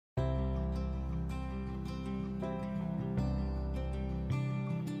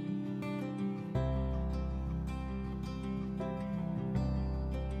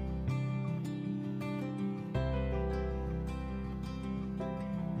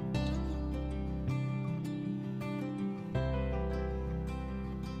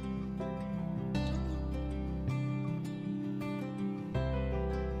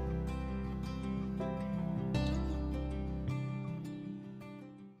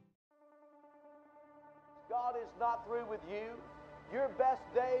God is not through with you. Your best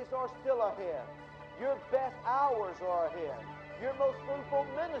days are still ahead. Your best hours are ahead. Your most fruitful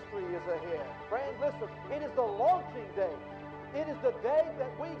ministry is ahead. Friend, listen, it is the launching day. It is the day that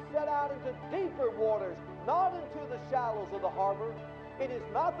we set out into deeper waters, not into the shallows of the harbor. It is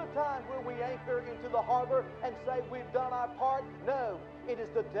not the time where we anchor into the harbor and say we've done our part. No, it is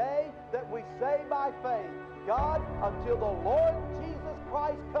the day that we say by faith, God, until the Lord Jesus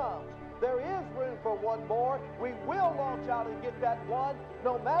Christ comes, there is room for one more. We will launch out and get that one,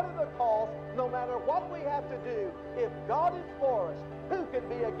 no matter the cost, no matter what we have to do. If God is for us, who can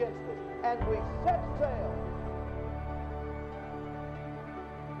be against us? And we set sail.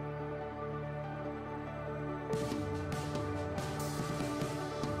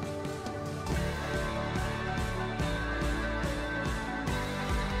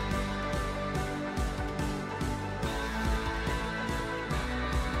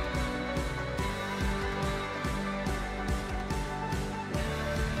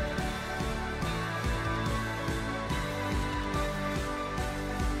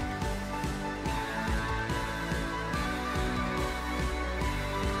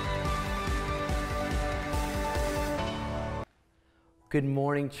 Good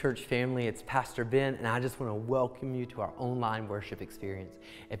morning, church family. It's Pastor Ben, and I just want to welcome you to our online worship experience.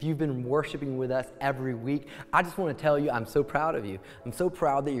 If you've been worshiping with us every week, I just want to tell you I'm so proud of you. I'm so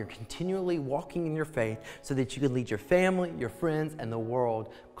proud that you're continually walking in your faith so that you can lead your family, your friends, and the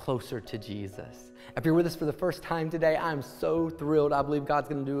world closer to Jesus. If you're with us for the first time today, I'm so thrilled. I believe God's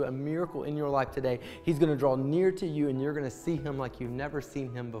going to do a miracle in your life today. He's going to draw near to you, and you're going to see Him like you've never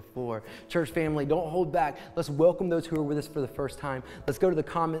seen Him before. Church family, don't hold back. Let's welcome those who are with us for the first time. Let's go to the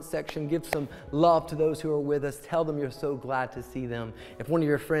comment section. Give some love to those who are with us. Tell them you're so glad to see them. If one of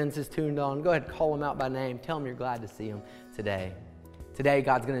your friends is tuned on, go ahead and call them out by name. Tell them you're glad to see them today. Today,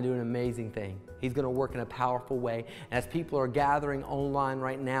 God's going to do an amazing thing. He's going to work in a powerful way. And as people are gathering online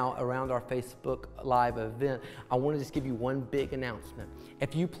right now around our Facebook Live event, I want to just give you one big announcement.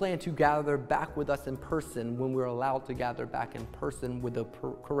 If you plan to gather back with us in person when we're allowed to gather back in person with the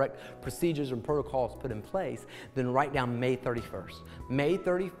correct procedures and protocols put in place, then write down May 31st. May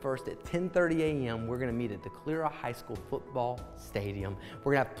 31st at 10:30 a.m., we're going to meet at the Clear High School football stadium.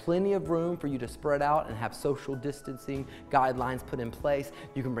 We're going to have plenty of room for you to spread out and have social distancing guidelines put in place.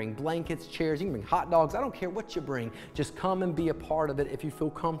 You can bring blankets, chairs, you can bring hot dogs. I don't care what you bring. Just come and be a part of it if you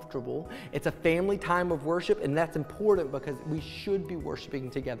feel comfortable. It's a family time of worship, and that's important because we should be worshiping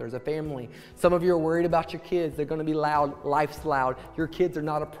together as a family. Some of you are worried about your kids. They're going to be loud. Life's loud. Your kids are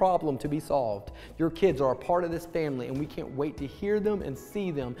not a problem to be solved. Your kids are a part of this family, and we can't wait to hear them and see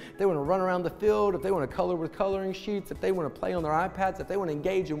them. If they want to run around the field, if they want to color with coloring sheets, if they want to play on their iPads, if they want to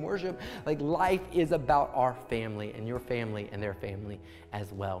engage in worship, like life is about our family and your family and their family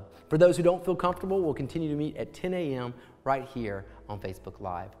as well. For those who don't feel comfortable, we'll continue to meet at 10 a.m. right here on Facebook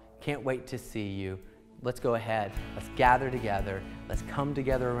Live. Can't wait to see you. Let's go ahead. Let's gather together. Let's come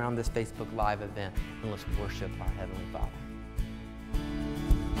together around this Facebook Live event, and let's worship our Heavenly Father.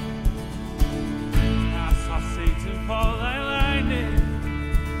 I saw Satan fall like lightning.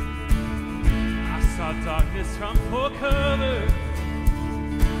 I saw darkness run for cover.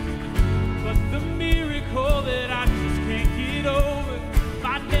 But the miracle that I just can't get over,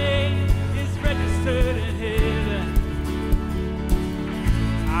 my name is registered in heaven.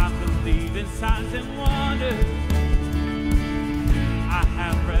 I believe in signs and wonders. I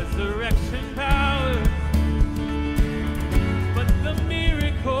have resurrection power. But the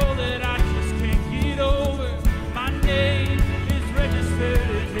miracle that I just can't get over, my name is registered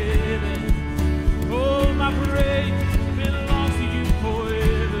in heaven. Oh, my praise belongs to you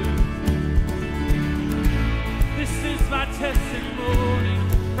forever. This is my testimony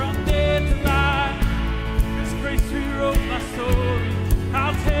from death to life. This grace rewrote my story.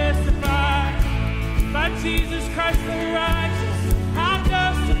 I'll testify by Jesus Christ the righteous. I'm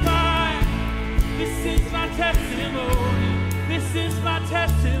justified. This is my testimony. This is my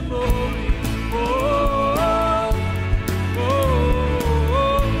testimony. Oh, oh, oh,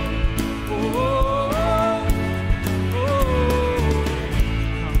 oh, oh, oh.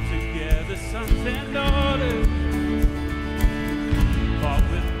 Come together, sons and daughters, bought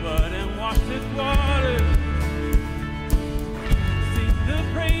with blood and washed with water. Sing the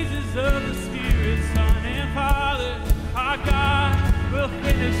praises of the Spirit, Son and Father. Our God will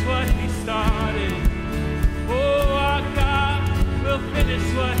finish what He started. Oh, our God will finish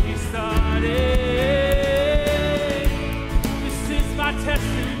what He started. This is my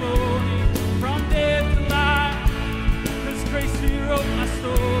testimony from death to life. 'Cause grace rewrote my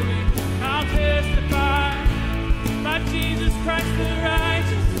story. I'll testify by Jesus Christ the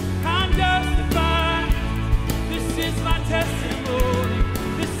righteous. I'm justified.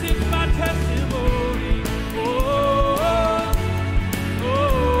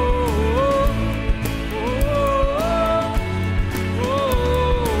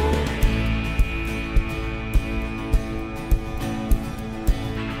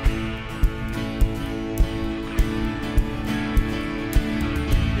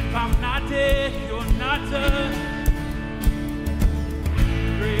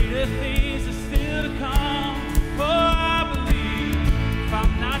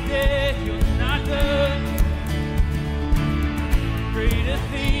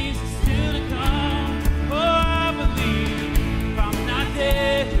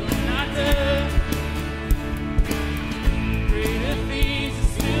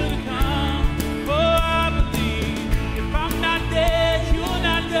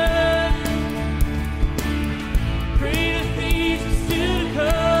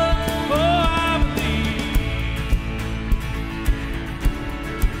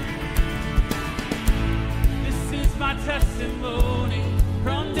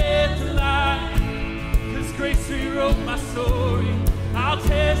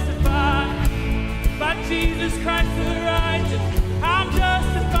 Jesus Christ the righteous, I'm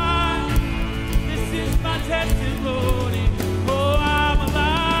justified. This is my testimony. Oh, I'm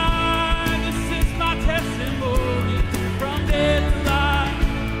alive. This is my testimony. From death to life,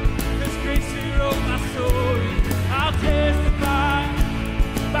 His grace rewrote my story. I'll testify.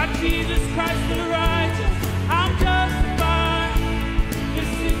 By Jesus Christ the righteous, I'm justified.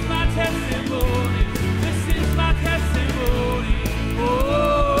 This is my testimony. This is my testimony. Oh,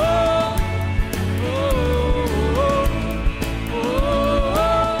 oh, oh, oh,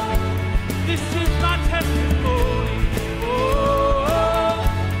 oh. This is my testimony. Oh, oh,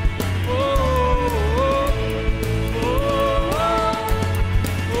 oh,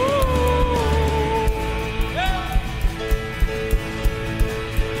 oh, yeah.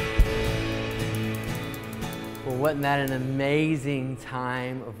 Well, wasn't that an amazing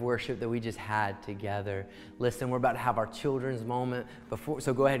time of worship that we just had together? Listen, we're about to have our children's moment.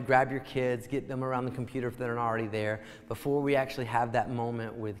 So go ahead, grab your kids, get them around the computer if they're not already there. Before we actually have that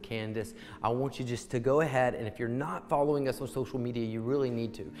moment with Candace, I want you just to go ahead, and if you're not following us on social media, you really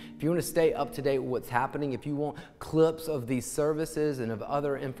need to. If you want to stay up to date with what's happening, if you want clips of these services and of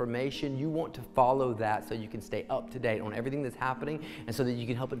other information, you want to follow that so you can stay up to date on everything that's happening and so that you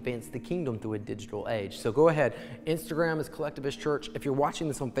can help advance the kingdom through a digital age. So go ahead. Instagram is Collectivist Church. If you're watching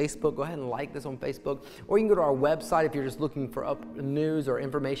this on Facebook, go ahead and like this on Facebook. Or you can go to our website if you're just looking for news or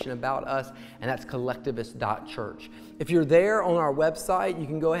information about us, and that's collectivist.church. If you're there on our website, you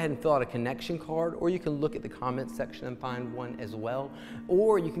can go ahead and fill out a connection card, or you can look at the comments section and find one as well.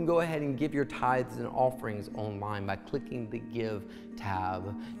 Or you can go ahead and give your tithes and offerings online by clicking the Give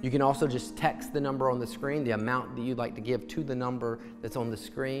tab. You can also just text the number on the screen, the amount that you'd like to give to the number that's on the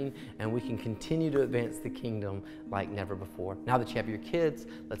screen, and we can continue to advance the kingdom like never before. Now that you have your kids,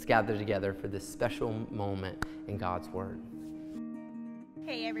 let's gather together for this special moment in God's Word.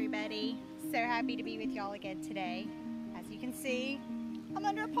 Hey everybody, so happy to be with y'all again today. As you can see, I'm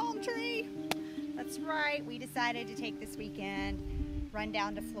under a palm tree. That's right, we decided to take this weekend, run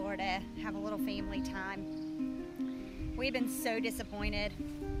down to Florida, have a little family time. We've been so disappointed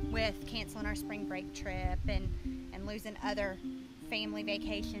with canceling our spring break trip and losing other family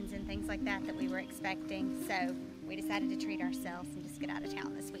vacations and things like that we were expecting. So we decided to treat ourselves and just get out of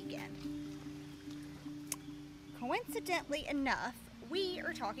town this weekend. Coincidentally enough, we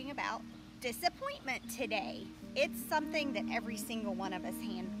are talking about disappointment today. It's something that every single one of us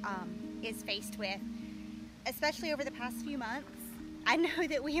is faced with, especially over the past few months. I know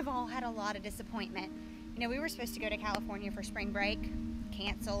that we have all had a lot of disappointment. You know, we were supposed to go to California for spring break,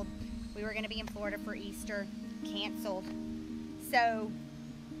 canceled. We were going to be in Florida for Easter, canceled. So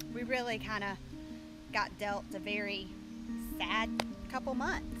we really kind of got dealt a very sad couple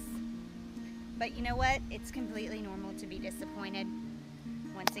months. But you know what? It's completely normal to be disappointed.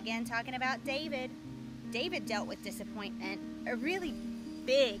 Once again, talking about David. David dealt with disappointment, a really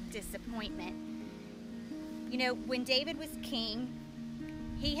big disappointment. You know, when David was king,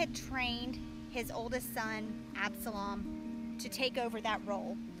 he had trained his oldest son, Absalom, to take over that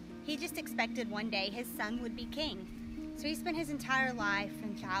role. He just expected one day his son would be king. So he spent his entire life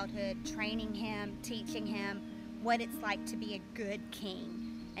and childhood training him, teaching him what it's like to be a good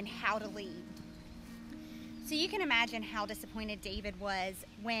king and how to lead. So you can imagine how disappointed David was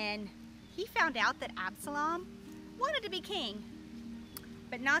when he found out that Absalom wanted to be king,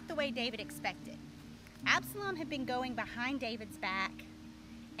 but not the way David expected. Absalom had been going behind David's back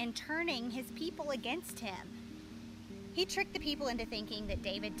and turning his people against him. He tricked the people into thinking that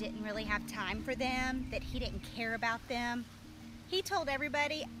David didn't really have time for them, that he didn't care about them. He told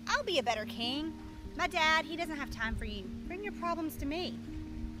everybody, I'll be a better king. My dad, he doesn't have time for you. Bring your problems to me.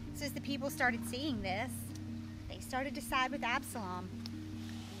 So as the people started seeing this, they started to side with Absalom.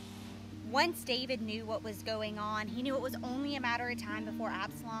 Once David knew what was going on, he knew it was only a matter of time before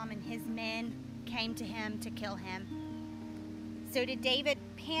Absalom and his men came to him to kill him. So did David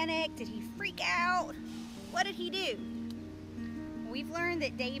panic? Did he freak out? What did he do? We've learned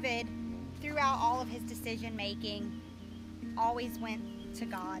that David, throughout all of his decision making, always went to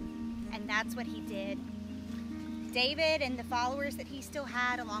God, and that's what he did. David and the followers that he still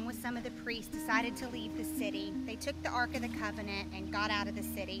had, along with some of the priests, decided to leave the city. They took the Ark of the Covenant and got out of the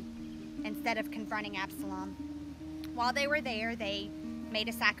city instead of confronting Absalom. While they were there, they made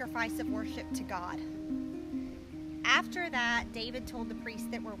a sacrifice of worship to God. After that, David told the priests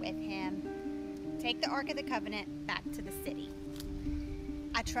that were with him, take the Ark of the Covenant back to the city.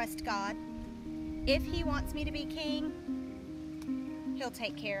 I trust God. If he wants me to be king, he'll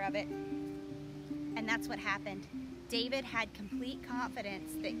take care of it. And that's what happened. David had complete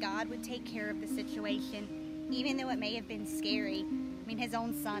confidence that God would take care of the situation, even though it may have been scary. I mean, his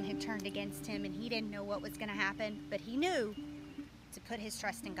own son had turned against him, and he didn't know what was going to happen, but he knew to put his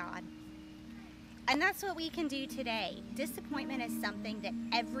trust in God. And that's what we can do today. Disappointment is something that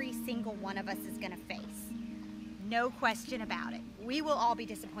every single one of us is going to face. No question about it. We will all be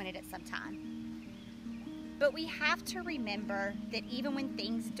disappointed at some time. But we have to remember that even when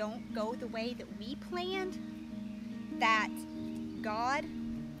things don't go the way that we planned, that God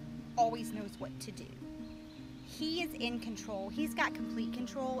always knows what to do. He is in control. He's got complete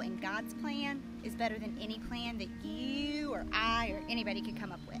control, and God's plan is better than any plan that you or I or anybody could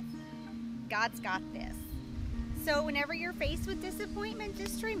come up with. God's got this. So whenever you're faced with disappointment,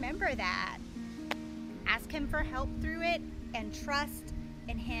 just remember that. Ask him for help through it and trust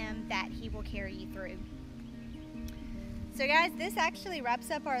in him that he will carry you through. So guys, this actually wraps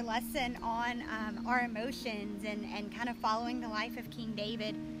up our lesson on our emotions and kind of following the life of King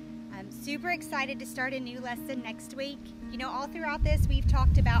David. I'm super excited to start a new lesson next week. You know, all throughout this, we've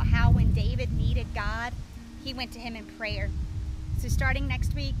talked about how when David needed God, he went to him in prayer. So starting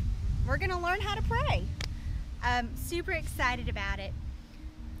next week, we're going to learn how to pray. Super excited about it.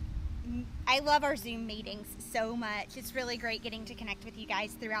 I love our Zoom meetings so much. It's really great getting to connect with you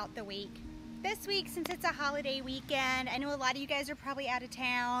guys throughout the week. This week, since it's a holiday weekend, I know a lot of you guys are probably out of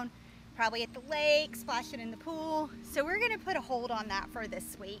town, probably at the lake, splashing in the pool. So we're going to put a hold on that for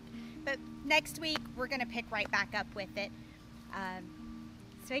this week. But next week, we're going to pick right back up with it.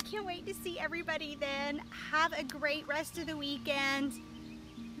 So I can't wait to see everybody then. Have a great rest of the weekend.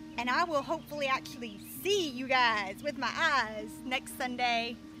 And I will hopefully actually see you guys with my eyes next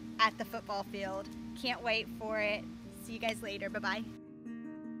Sunday at the football field. Can't wait for it. See you guys later. Bye-bye.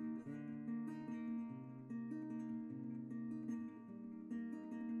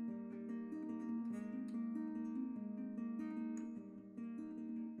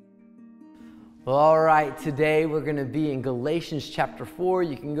 Well, all right, today we're going to be in Galatians chapter 4.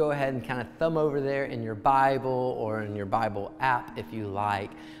 You can go ahead and kind of thumb over there in your Bible or in your Bible app if you like.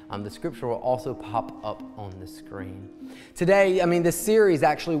 The scripture will also pop up on the screen. Today, this series,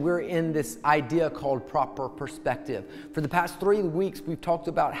 actually, we're in this idea called proper perspective. For the past 3 weeks, we've talked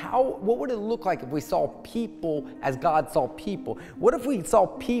about what would it look like if we saw people as God saw people? What if we saw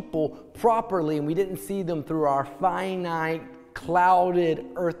people properly and we didn't see them through our finite, clouded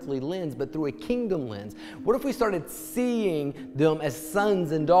earthly lens, but through a kingdom lens? What if we started seeing them as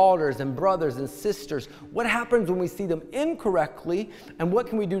sons and daughters and brothers and sisters? What happens when we see them incorrectly, and what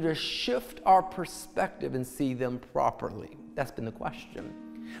can we do to shift our perspective and see them properly? That's been the question.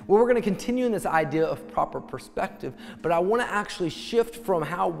 Well, we're going to continue in this idea of proper perspective, but I want to actually shift from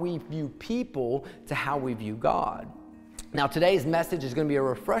how we view people to how we view God. Now, today's message is going to be a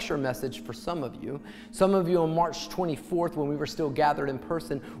refresher message for some of you. Some of you on March 24th, when we were still gathered in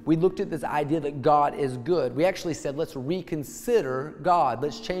person, we looked at this idea that God is good. We actually said, let's reconsider God.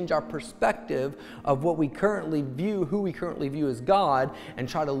 Let's change our perspective of what we currently view, who we currently view as God, and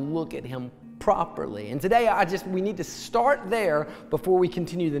try to look at him properly. And today, we need to start there before we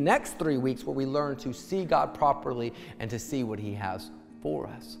continue the next 3 weeks where we learn to see God properly and to see what he has for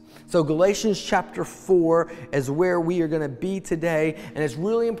us. So Galatians chapter 4 is where we are going to be today, and it's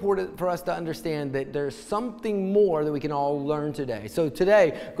really important for us to understand that there's something more that we can all learn today. So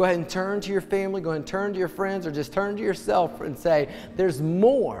today, go ahead and turn to your family, go ahead and turn to your friends, or just turn to yourself and say, there's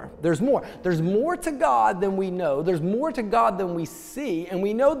more. There's more. There's more to God than we know. There's more to God than we see, and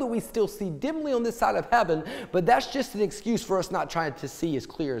we know that we still see dimly on this side of heaven, but that's just an excuse for us not trying to see as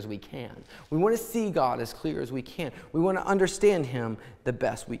clear as we can. We want to see God as clear as we can. We want to understand him the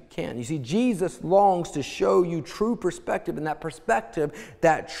best we can. You see, Jesus longs to show you true perspective, and that perspective,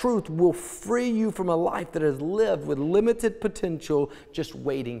 that truth will free you from a life that is lived with limited potential, just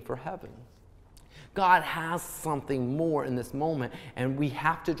waiting for heaven. God has something more in this moment, and we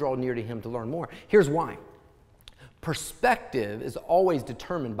have to draw near to him to learn more. Here's why. Perspective is always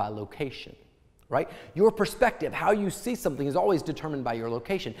determined by location. Right? Your perspective, how you see something, is always determined by your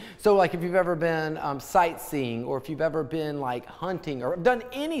location. So like if you've ever been sightseeing, or if you've ever been like hunting or done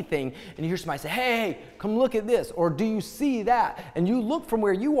anything, and you hear somebody say, hey, come look at this, or do you see that? And you look from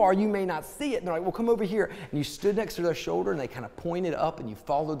where you are, you may not see it. And they're like, well, come over here. And you stood next to their shoulder and they kind of pointed up and you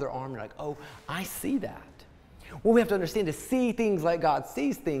followed their arm. And you're like, oh, I see that. Well, we have to understand, to see things like God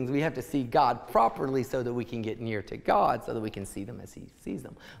sees things, we have to see God properly so that we can get near to God, so that we can see them as he sees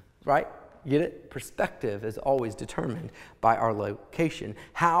them. Right? Get it? Perspective is always determined by our location.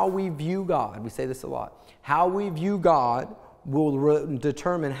 How we view God, we say this a lot, how we view God will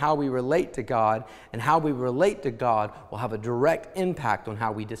determine how we relate to God, and how we relate to God will have a direct impact on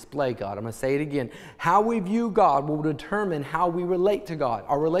how we display God. I'm going to say it again. How we view God will determine how we relate to God,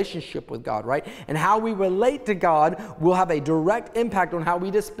 our relationship with God, right? And how we relate to God will have a direct impact on how we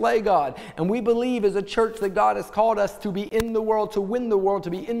display God. And we believe as a church that God has called us to be in the world, to win the world,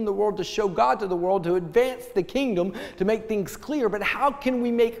 to be in the world, to show God to the world, to advance the kingdom, to make things clear. But how can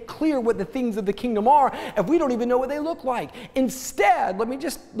we make clear what the things of the kingdom are if we don't even know what they look like? Instead, let me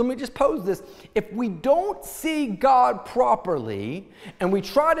just pose this. If we don't see God properly and we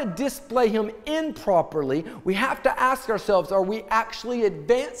try to display Him improperly, we have to ask ourselves, are we actually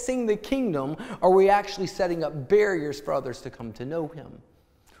advancing the kingdom? Or are we actually setting up barriers for others to come to know Him?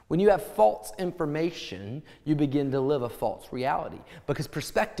 When you have false information, you begin to live a false reality, because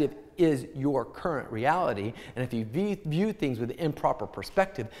perspective is your current reality. And if you view things with improper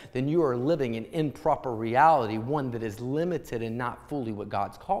perspective, then you are living an improper reality, one that is limited and not fully what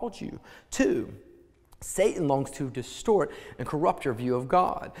God's called you to. Satan longs to distort and corrupt your view of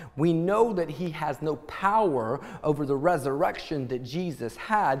God. We know that he has no power over the resurrection that Jesus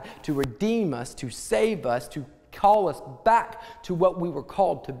had to redeem us, to save us, to call us back to what we were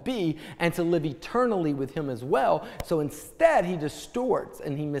called to be, and to live eternally with Him as well. So instead, he distorts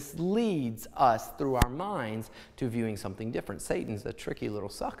and he misleads us through our minds to viewing something different. Satan's a tricky little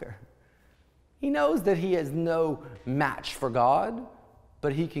sucker. He knows that he is no match for God,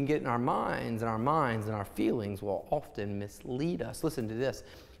 but he can get in our minds, and our feelings will often mislead us. Listen to this.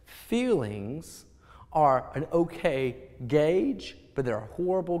 Feelings are an okay gauge, but they're a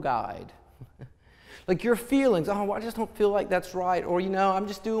horrible guide. Like your feelings, oh, I just don't feel like that's right. Or, I'm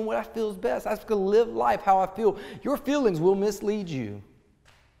just doing what I feel is best. I'm just going to live life how I feel. Your feelings will mislead you.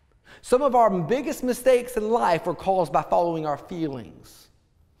 Some of our biggest mistakes in life are caused by following our feelings.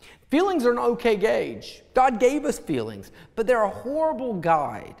 Feelings are an okay gauge. God gave us feelings, but they're a horrible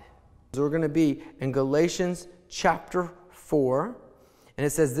guide. So we're going to be in Galatians chapter 4, and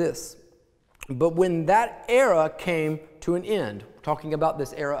it says this: but when that era came to an end, we're talking about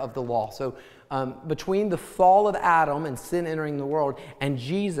this era of the law. So between the fall of Adam and sin entering the world and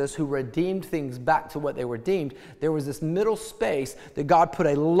Jesus, who redeemed things back to what they were deemed, there was this middle space that God put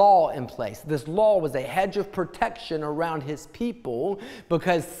a law in place. This law was a hedge of protection around His people,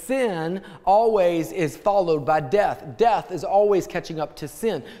 because sin always is followed by death. Death is always catching up to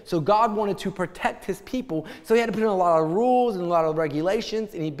sin. So God wanted to protect His people, so He had to put in a lot of rules and a lot of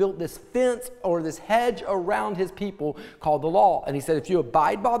regulations, and He built this fence or this hedge around His people called the law. And He said, if you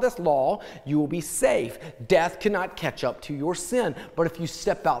abide by this law, you will be safe. Death cannot catch up to your sin. But if you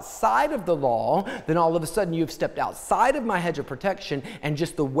step outside of the law, then all of a sudden you've stepped outside of my hedge of protection, and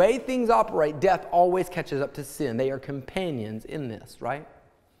just the way things operate, death always catches up to sin. They are companions in this, right?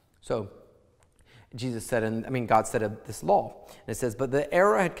 So God said of this law, and it says, but the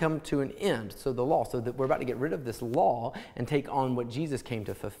era had come to an end. So the law, so that we're about to get rid of this law and take on what Jesus came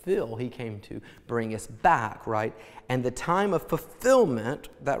to fulfill. He came to bring us back, right? And the time of fulfillment,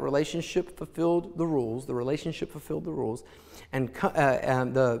 that relationship fulfilled the rules. The relationship fulfilled the rules. And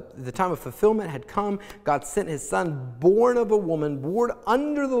the time of fulfillment had come. God sent His Son, born of a woman, born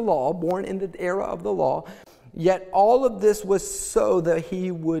under the law, born in the era of the law. Yet all of this was so that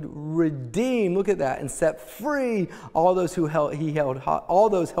He would redeem, look at that, and set free all those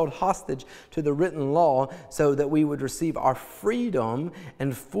held hostage to the written law, so that we would receive our freedom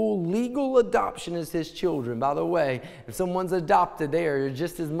and full legal adoption as His children. By the way, if someone's adopted, they are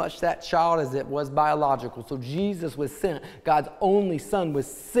just as much that child as it was biological. So Jesus was sent, God's only Son was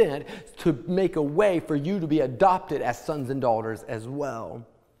sent to make a way for you to be adopted as sons and daughters as well.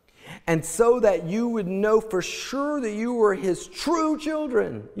 And so that you would know for sure that you were His true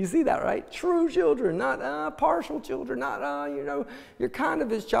children. You see that, right? True children, not partial children, not, you're kind of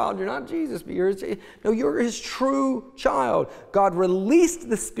His child. You're not Jesus, but you're His true child. God released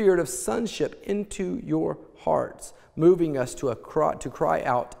the spirit of sonship into your hearts, moving us to cry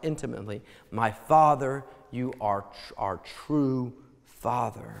out intimately, my Father, you are our true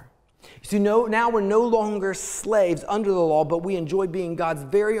Father. You see, now we're no longer slaves under the law, but we enjoy being God's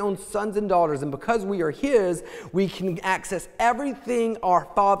very own sons and daughters. And because we are His, we can access everything our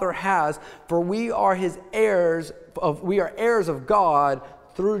Father has, for we are heirs of God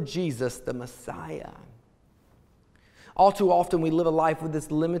through Jesus the Messiah. All too often we live a life with this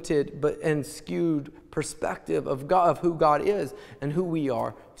limited and skewed perspective of God, of who God is and who we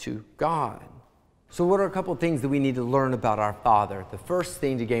are to God. So what are a couple of things that we need to learn about our Father? The first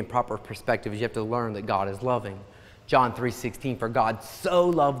thing to gain proper perspective is you have to learn that God is loving. John 3:16, for God so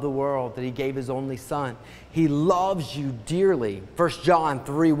loved the world that he gave his only son. He loves you dearly. 1 John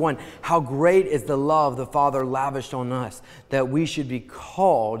 3:1, how great is the love the Father lavished on us that we should be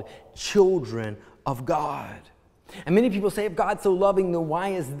called children of God. And many people say, if God's so loving, then why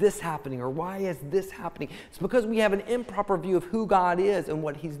is this happening? Or why is this happening? It's because we have an improper view of who God is and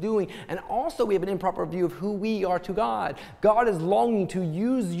what he's doing. And also we have an improper view of who we are to God. God is longing to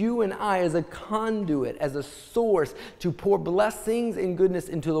use you and I as a conduit, as a source to pour blessings and goodness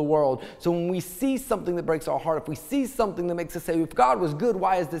into the world. So when we see something that breaks our heart, if we see something that makes us say, if God was good,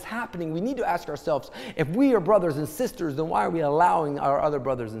 why is this happening? We need to ask ourselves, if we are brothers and sisters, then why are we allowing our other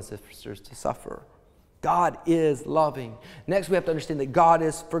brothers and sisters to suffer? God is loving. Next, we have to understand that God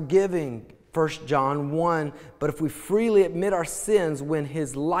is forgiving. 1 John 1, but if we freely admit our sins when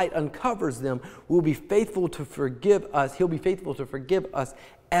his light uncovers them, we'll be faithful to forgive us. He'll be faithful to forgive us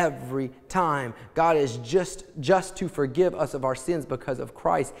every time. God is just to forgive us of our sins because of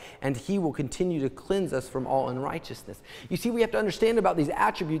Christ, and he will continue to cleanse us from all unrighteousness. You see, we have to understand about these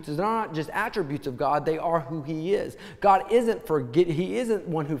attributes. They're not just attributes of God, they are who he is. God isn't he isn't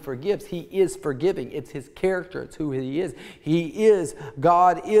one who forgives, he is forgiving. It's his character, it's who he is.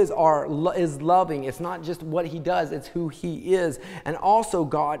 God is loving. It's not just what he does, it's who he is. And also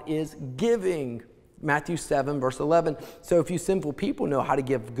God is giving. Matthew 7, verse 11, so if you sinful people know how to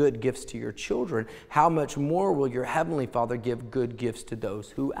give good gifts to your children, how much more will your heavenly Father give good gifts to those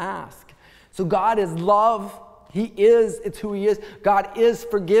who ask? So God is love. It's who he is. God is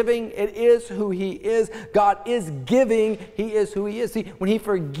forgiving. It is who he is. God is giving. He is who he is. See, when he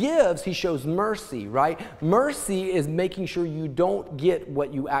forgives, he shows mercy, right? Mercy is making sure you don't get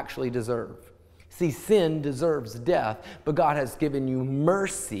what you actually deserve. See, sin deserves death, but God has given you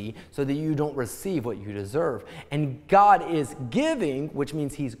mercy so that you don't receive what you deserve. And God is giving, which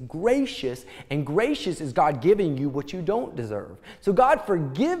means he's gracious, and gracious is God giving you what you don't deserve. So God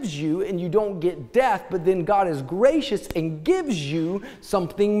forgives you and you don't get death, but then God is gracious and gives you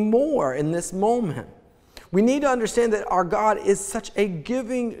something more in this moment. We need to understand that our God is such a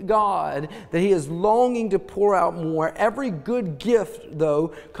giving God that he is longing to pour out more. Every good gift, though,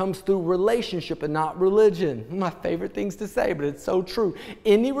 comes through relationship and not religion. My favorite things to say, but it's so true.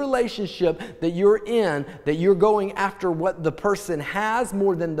 Any relationship that you're in, that you're going after what the person has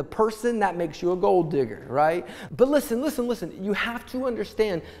more than the person, that makes you a gold digger, right? But listen. You have to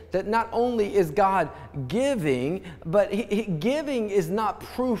understand that not only is God giving, but giving is not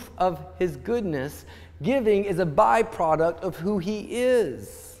proof of his goodness. Giving is a byproduct of who he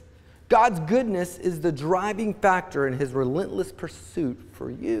is. God's goodness is the driving factor in his relentless pursuit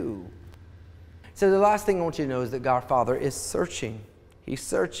for you. So the last thing I want you to know is that God Father is searching. He's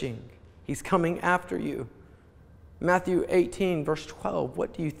searching. He's coming after you. Matthew 18, verse 12,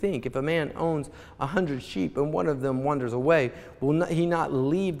 what do you think? If a man owns 100 sheep and one of them wanders away, will he not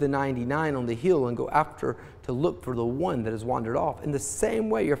leave the 99 on the hill and go after to look for the one that has wandered off? In the same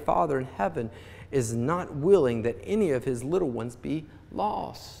way, your Father in heaven is not willing that any of his little ones be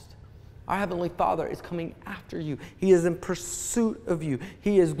lost. Our Heavenly Father is coming after you. He is in pursuit of you.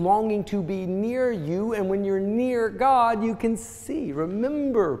 He is longing to be near you, and when you're near God, you can see.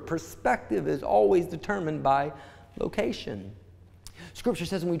 Remember, perspective is always determined by location. Scripture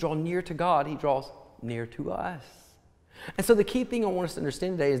says when we draw near to God, he draws near to us. And so the key thing I want us to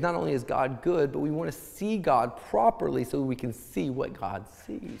understand today is not only is God good, but we want to see God properly so we can see what God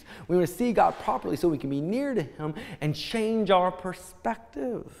sees. We want to see God properly so we can be near to him and change our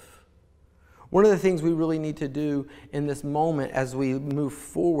perspective. One of the things we really need to do in this moment as we move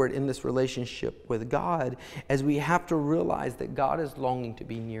forward in this relationship with God is we have to realize that God is longing to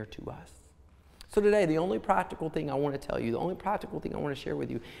be near to us. So today, the only practical thing I want to tell you, the only practical thing I want to share with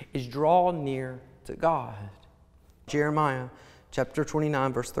you is draw near to God. Jeremiah chapter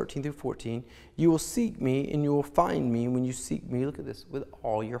 29, verse 13 through 14. You will seek me and you will find me when you seek me, look at this, with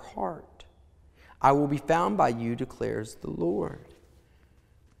all your heart. I will be found by you, declares the Lord.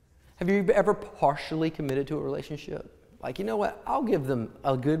 Have you ever partially committed to a relationship? Like, you know what, I'll give them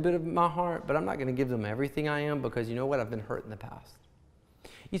a good bit of my heart, but I'm not going to give them everything I am because you know what, I've been hurt in the past.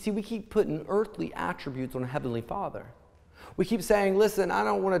 You see, we keep putting earthly attributes on a Heavenly Father. We keep saying, listen, I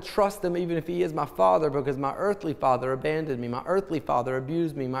don't want to trust him even if he is my father because my earthly father abandoned me. My earthly father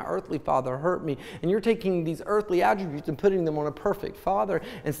abused me. My earthly father hurt me. And you're taking these earthly attributes and putting them on a perfect father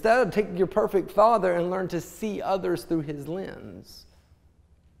instead of taking your perfect father and learn to see others through his lens.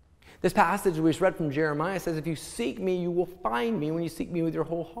 This passage we just read from Jeremiah says, if you seek me, you will find me when you seek me with your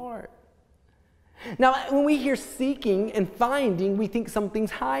whole heart. Now, when we hear seeking and finding, we think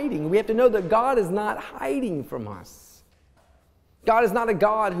something's hiding. We have to know that God is not hiding from us. God is not a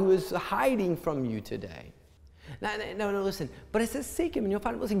God who is hiding from you today. No, listen. But it says seek him and you'll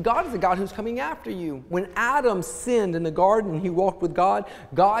find him. Listen, God is a God who's coming after you. When Adam sinned in the garden, he walked with God.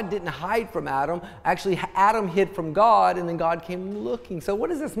 God didn't hide from Adam. Actually, Adam hid from God, and then God came looking. So what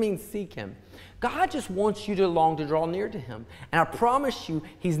does this mean, seek him? God just wants you to long to draw near to him. And I promise you,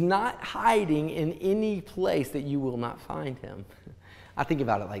 he's not hiding in any place that you will not find him. I think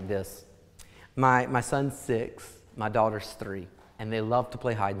about it like this. My son's 6, my daughter's 3. And they love to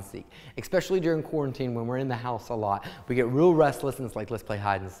play hide and seek, especially during quarantine when we're in the house a lot. We get real restless and it's like, let's play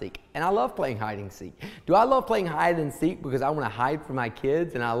hide and seek. And I love playing hide and seek. Do I love playing hide and seek because I want to hide from my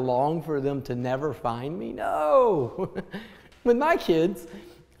kids and I long for them to never find me? No. With my kids,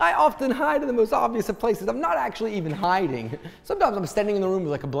 I often hide in the most obvious of places. I'm not actually even hiding. Sometimes I'm standing in the room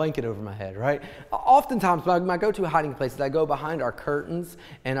with like a blanket over my head, right? Oftentimes my go-to hiding places, I go behind our curtains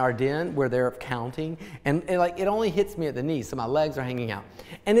in our den where they're counting, and like it only hits me at the knees, so my legs are hanging out.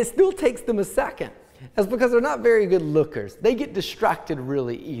 And it still takes them a second. That's because they're not very good lookers. They get distracted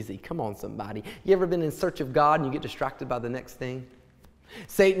really easy. Come on, somebody. You ever been in search of God and you get distracted by the next thing?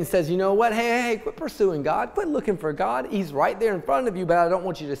 Satan says, you know what? Hey, quit pursuing God. Quit looking for God. He's right there in front of you, but I don't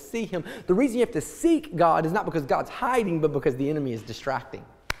want you to see him. The reason you have to seek God is not because God's hiding, but because the enemy is distracting.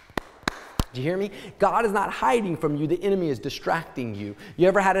 Do you hear me? God is not hiding from you. The enemy is distracting you. You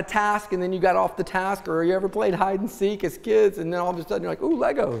ever had a task and then you got off the task, or you ever played hide and seek as kids and then all of a sudden you're like, ooh,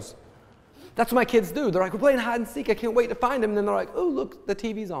 Legos. That's what my kids do. They're like, we're playing hide and seek. I can't wait to find them. And then they're like, ooh, look, the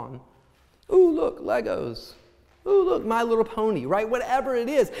TV's on. Ooh, look, Legos. Ooh, look, My Little Pony, right? Whatever it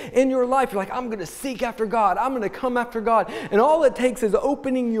is in your life, you're like, I'm going to seek after God. I'm going to come after God. And all it takes is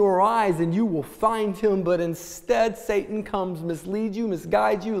opening your eyes and you will find him. But instead, Satan comes, misleads you,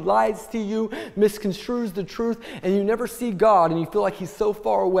 misguides you, lies to you, misconstrues the truth, and you never see God and you feel like he's so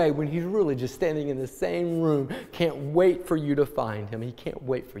far away when he's really just standing in the same room. Can't wait for you to find him. He can't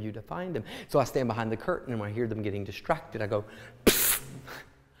wait for you to find him. So I stand behind the curtain and when I hear them getting distracted, I go,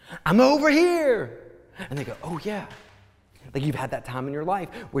 I'm over here. And they go, oh yeah. Like you've had that time in your life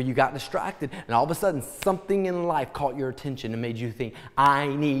where you got distracted and all of a sudden something in life caught your attention and made you think, I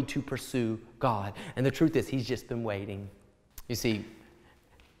need to pursue God. And the truth is, he's just been waiting. You see,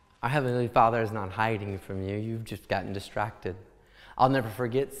 our Heavenly Father is not hiding from you. You've just gotten distracted. I'll never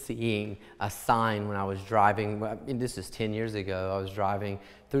forget seeing a sign when I was driving. This is 10 years ago. I was driving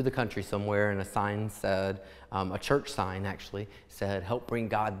through the country somewhere and a sign said, a church sign actually, said, help bring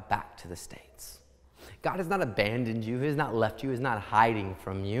God back to the States. God has not abandoned you. He has not left you. He is not hiding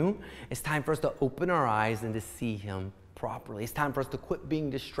from you. It's time for us to open our eyes and to see him properly. It's time for us to quit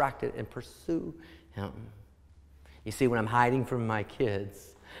being distracted and pursue him. You see, when I'm hiding from my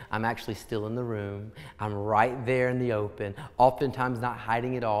kids, I'm actually still in the room. I'm right there in the open, oftentimes not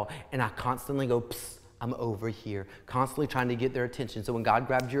hiding at all. And I constantly go, psst, I'm over here, constantly trying to get their attention. So when God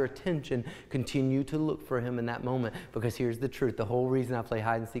grabs your attention, continue to look for him in that moment. Because here's the truth. The whole reason I play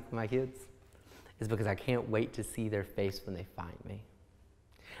hide and seek with my kids is because I can't wait to see their face when they find me.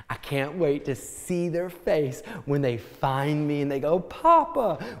 I can't wait to see their face when they find me and they go,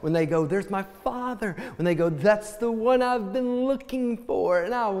 Papa. When they go, there's my father. When they go, that's the one I've been looking for.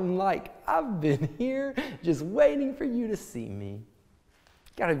 And I'm like, I've been here just waiting for you to see me.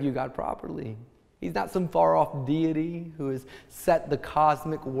 You gotta view God properly. He's not some far-off deity who has set the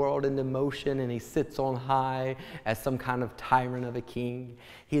cosmic world into motion and he sits on high as some kind of tyrant of a king.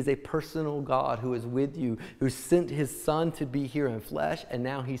 He is a personal God who is with you, who sent his Son to be here in flesh, and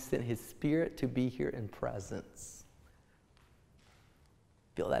now he sent his Spirit to be here in presence.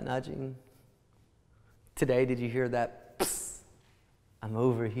 Feel that nudging? Today, did you hear that? Psst, I'm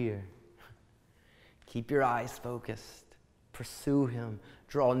over here. Keep your eyes focused. Pursue him.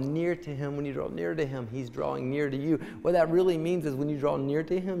 Draw near to him. When you draw near to him, he's drawing near to you. What that really means is when you draw near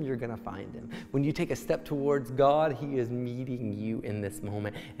to him, you're going to find him. When you take a step towards God, he is meeting you in this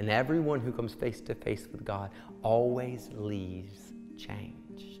moment. And everyone who comes face to face with God always leaves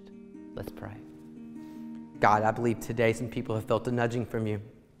changed. Let's pray. God, I believe today some people have felt a nudging from you.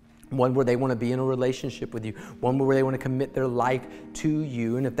 One where they want to be in a relationship with you. One where they want to commit their life to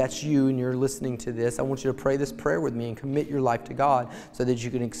you. And if that's you and you're listening to this, I want you to pray this prayer with me and commit your life to God so that you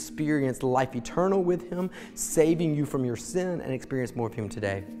can experience life eternal with him, saving you from your sin, and experience more of him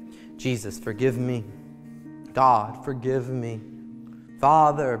today. Jesus, forgive me. God, forgive me.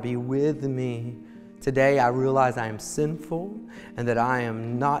 Father, be with me. Today, I realize I am sinful and that I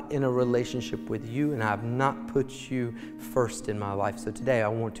am not in a relationship with you and I have not put you first in my life. So today, I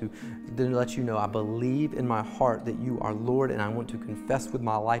want to let you know I believe in my heart that you are Lord, and I want to confess with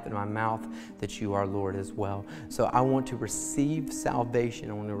my life and my mouth that you are Lord as well. So I want to receive salvation.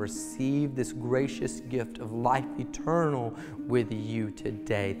 I want to receive this gracious gift of life eternal with you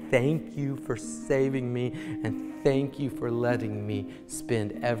today. Thank you for saving me, and thank you for letting me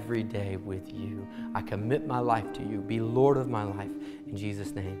spend every day with you. I commit my life to you. Be Lord of my life. In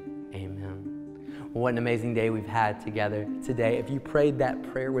Jesus' name, amen. What an amazing day we've had together today. If you prayed that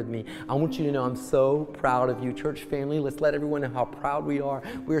prayer with me, I want you to know I'm so proud of you. Church family, let's let everyone know how proud we are.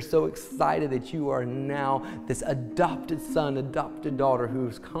 We are so excited that you are now this adopted son, adopted daughter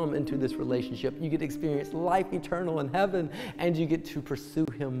who's come into this relationship. You get to experience life eternal in heaven, and you get to pursue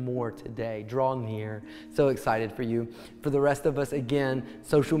him more today. Draw near. So excited for you. For the rest of us, again,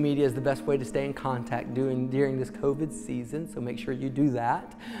 social media is the best way to stay in contact during this COVID season, so make sure you do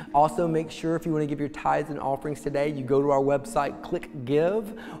that. Also, make sure if you want to give your tithes and offerings today, you go to our website, click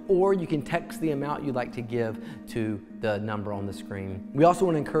give, or you can text the amount you'd like to give to the number on the screen. We also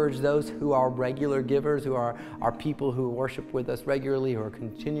want to encourage those who are regular givers, who are people who worship with us regularly, who are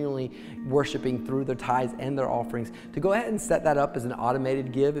continually worshiping through their tithes and their offerings, to go ahead and set that up as an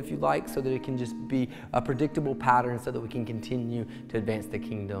automated give if you like, so that it can just be a predictable pattern so that we can continue to advance the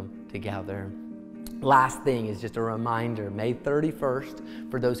kingdom together. Last thing is just a reminder, May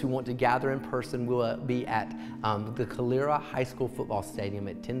 31st, for those who want to gather in person, we'll be at the Calera High School Football Stadium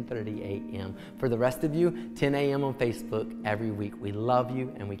at 10:30 a.m. For the rest of you, 10 a.m. on Facebook every week. We love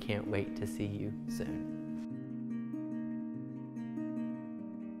you, and we can't wait to see you soon.